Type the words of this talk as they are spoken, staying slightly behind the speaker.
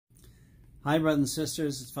Hi, brothers and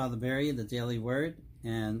sisters. It's Father Barry, the Daily Word,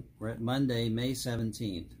 and we're at Monday, May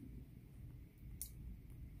 17th.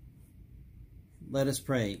 Let us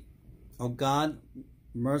pray. O God,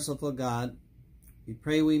 merciful God, we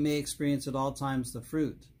pray we may experience at all times the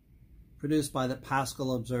fruit produced by the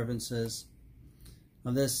Paschal observances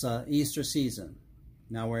of this Easter season.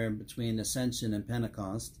 Now we're in between Ascension and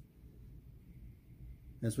Pentecost.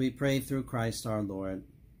 As we pray through Christ our Lord.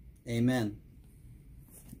 Amen.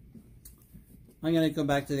 I'm going to go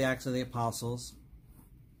back to the Acts of the Apostles.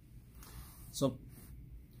 So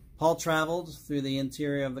Paul traveled through the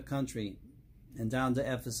interior of the country and down to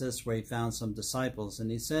Ephesus, where he found some disciples. And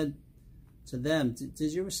he said to them,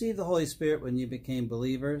 did you receive the Holy Spirit when you became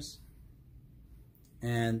believers?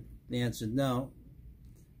 And they answered, no.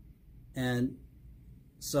 And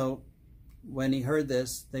so when he heard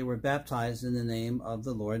this, they were baptized in the name of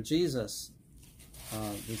the Lord Jesus,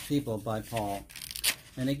 these people by Paul.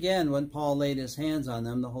 And again, when Paul laid his hands on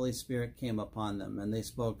them, the Holy Spirit came upon them, and they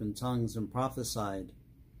spoke in tongues and prophesied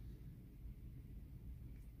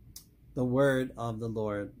the word of the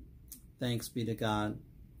Lord. Thanks be to God.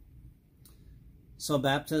 So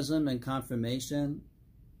baptism and confirmation,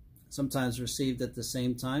 sometimes received at the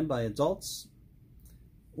same time by adults,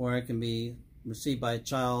 or it can be received by a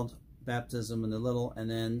child, baptism when they're little, and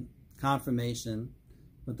then confirmation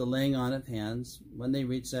with the laying on of hands when they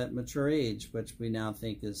reach that mature age, which we now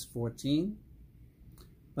think is 14.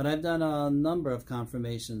 But I've done a number of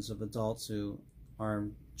confirmations of adults who are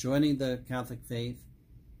joining the Catholic faith,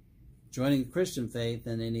 joining the Christian faith,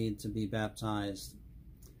 and they need to be baptized.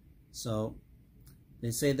 So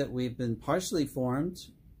they say that we've been partially formed,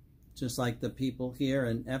 just like the people here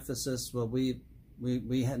in Ephesus. Well, we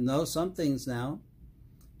know some things now.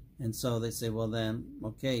 And so they say, well then,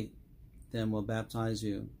 okay, then we'll baptize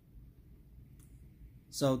you.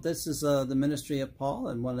 So this is the ministry of Paul,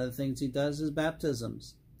 and one of the things he does is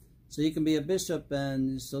baptisms. So you can be a bishop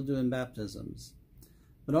and you're still doing baptisms.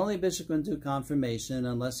 But only a bishop can do confirmation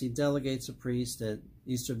unless he delegates a priest at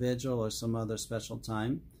Easter Vigil or some other special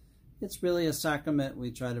time. It's really a sacrament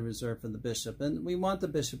we try to reserve for the bishop. And we want the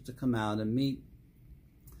bishop to come out and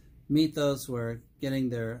meet those who are getting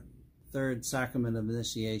their third sacrament of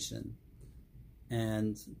initiation,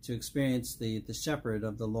 and to experience the shepherd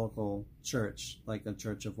of the local church, like the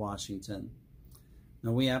Church of Washington.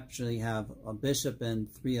 Now we actually have a bishop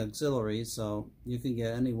and 3 auxiliaries, so you can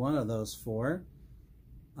get any one of those 4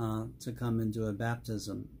 to come and do a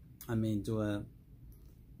baptism. Do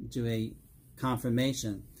a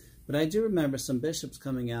confirmation. But I do remember some bishops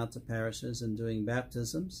coming out to parishes and doing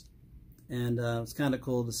baptisms, and it's kind of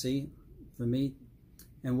cool to see for me,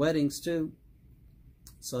 and weddings too.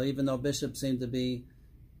 So even though bishops seem to be,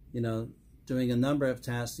 doing a number of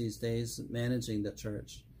tasks these days, managing the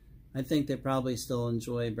church, I think they probably still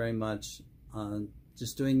enjoy very much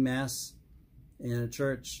just doing Mass in a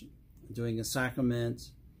church, doing a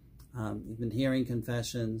sacrament, even hearing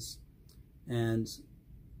confessions, and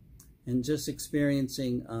just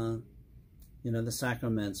experiencing, the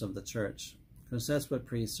sacraments of the church, because that's what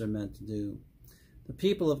priests are meant to do. The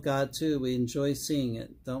people of God, too, we enjoy seeing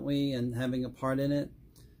it, don't we, and having a part in it.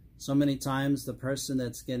 So many times the person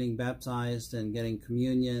that's getting baptized and getting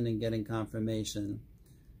communion and getting confirmation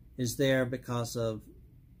is there because of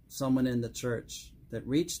someone in the church that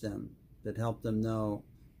reached them, that helped them know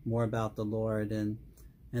more about the Lord, and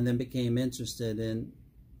then became interested in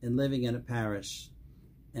living in a parish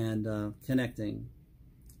and connecting.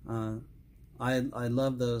 I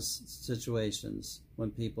love those situations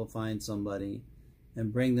when people find somebody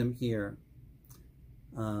and bring them here.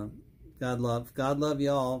 God love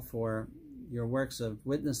you all for your works of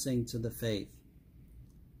witnessing to the faith.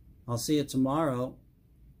 I'll see you tomorrow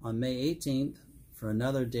on May 18th for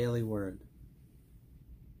another Daily Word.